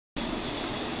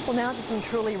Well, now to some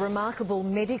truly remarkable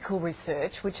medical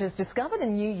research which has discovered a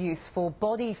new use for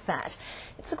body fat.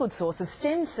 It's a good source of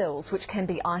stem cells which can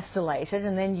be isolated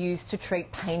and then used to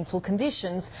treat painful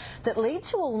conditions that lead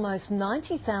to almost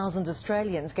 90,000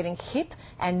 Australians getting hip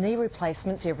and knee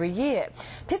replacements every year.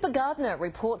 Pippa Gardner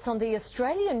reports on the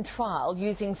Australian trial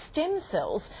using stem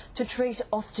cells to treat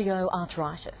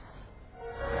osteoarthritis.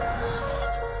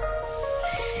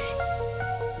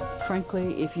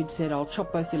 Frankly, if you'd said, I'll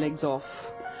chop both your legs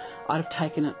off, I'd have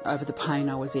taken it over the pain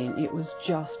I was in. It was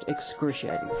just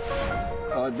excruciating.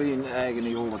 I'd be in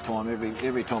agony all the time,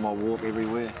 every time I walk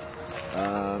everywhere.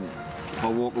 If I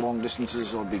walk long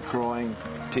distances, I'd be crying,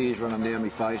 tears running down my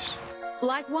face.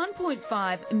 Like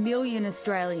 1.5 million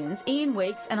Australians, Ian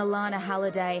Weeks and Alana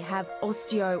Halliday have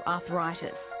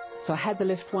osteoarthritis. So I had the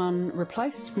left one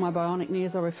replaced, my bionic knee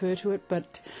as I refer to it,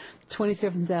 but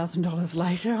 $27,000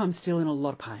 later, I'm still in a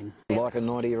lot of pain. Like a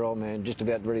 90-year-old man, just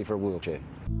about ready for a wheelchair.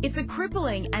 It's a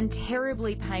crippling and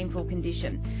terribly painful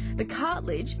condition. The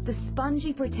cartilage, the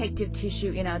spongy protective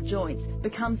tissue in our joints,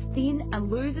 becomes thin and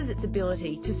loses its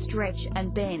ability to stretch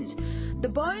and bend. The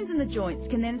bones in the joints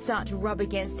can then start to rub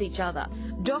against each other.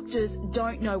 Doctors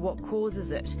don't know what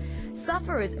causes it.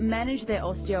 Sufferers manage their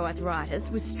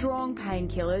osteoarthritis with strong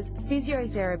painkillers,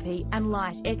 physiotherapy and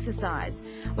light exercise.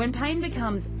 When pain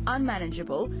becomes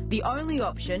unmanageable, the only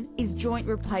option is joint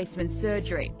replacement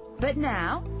surgery. But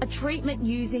now, a treatment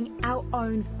using our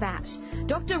own fat.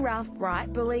 Dr. Ralph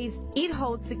Bright believes it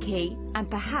holds the key and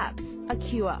perhaps a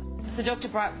cure. So Dr.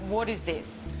 Bright, what is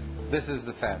this? This is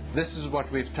the fat. This is what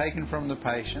we've taken from the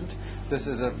patient. This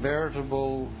is a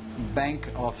veritable bank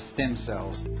of stem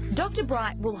cells. Dr.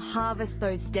 Bright will harvest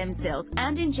those stem cells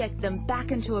and inject them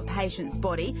back into a patient's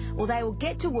body, where they will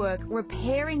get to work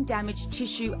repairing damaged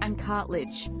tissue and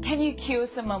cartilage. Can you cure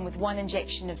someone with one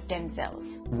injection of stem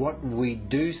cells? What we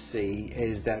do see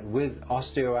is that with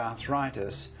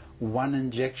osteoarthritis, one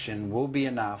injection will be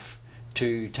enough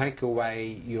to take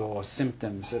away your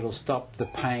symptoms. It'll stop the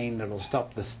pain, it'll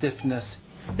stop the stiffness.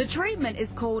 The treatment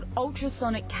is called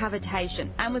ultrasonic cavitation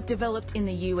and was developed in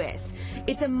the US.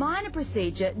 It's a minor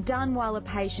procedure done while a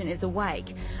patient is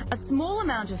awake. A small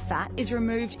amount of fat is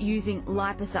removed using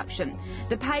liposuction.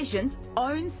 The patient's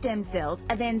own stem cells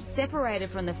are then separated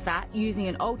from the fat using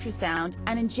an ultrasound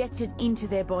and injected into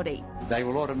their body. They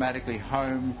will automatically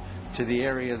home to the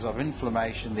areas of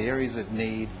inflammation, the areas of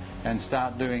need, and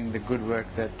start doing the good work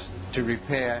to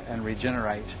repair and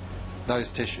regenerate those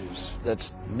tissues.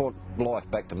 It's brought life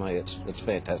back to me. It's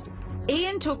fantastic.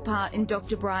 Ian took part in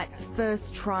Dr. Bright's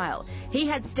first trial. He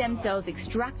had stem cells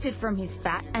extracted from his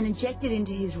fat and injected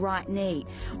into his right knee.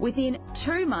 Within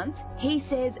 2 months, he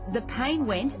says the pain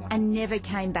went and never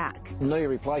came back. Knee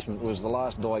replacement was the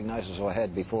last diagnosis I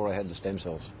had before I had the stem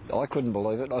cells. I couldn't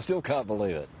believe it. I still can't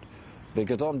believe it.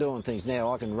 Because I'm doing things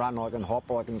now. I can run, I can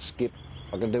hop, I can skip,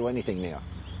 I can do anything now.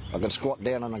 I can squat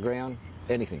down on the ground,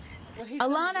 anything.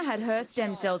 Alana had her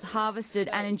stem cells harvested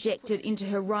and injected into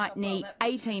her right knee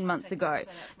 18 months ago.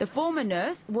 The former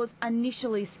nurse was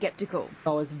initially sceptical.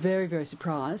 I was very, very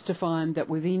surprised to find that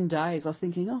within days I was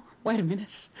thinking, oh, wait a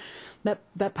minute,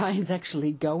 that pain's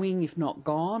actually going, if not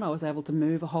gone. I was able to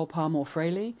move a whole palm more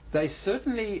freely. They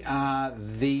certainly are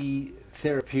the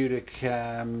therapeutic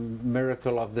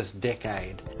miracle of this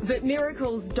decade. But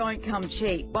miracles don't come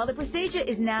cheap. While the procedure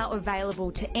is now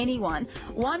available to anyone,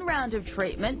 one round of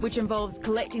treatment, which involves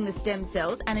collecting the stem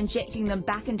cells and injecting them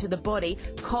back into the body,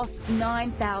 costs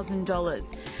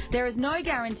 $9,000. There is no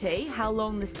guarantee how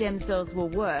long the stem cells will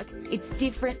work. It's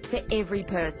different for every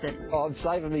person. I'm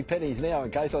saving me pennies now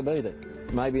in case I need it.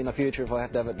 Maybe in the future, if I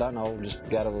have to have it done, I'll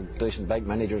just go to a decent bank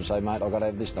manager and say, mate, I've got to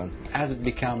have this done. As it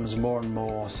becomes more and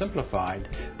more simplified,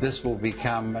 this will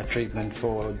become a treatment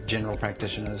for general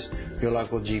practitioners. Your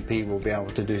local GP will be able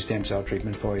to do stem cell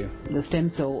treatment for you. The stem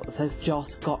cell has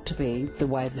just got to be the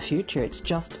way of the future. It's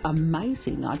just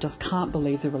amazing. I just can't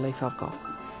believe the relief I've got.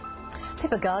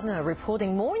 Pippa Gardner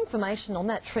reporting. More information on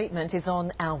that treatment is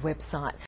on our website.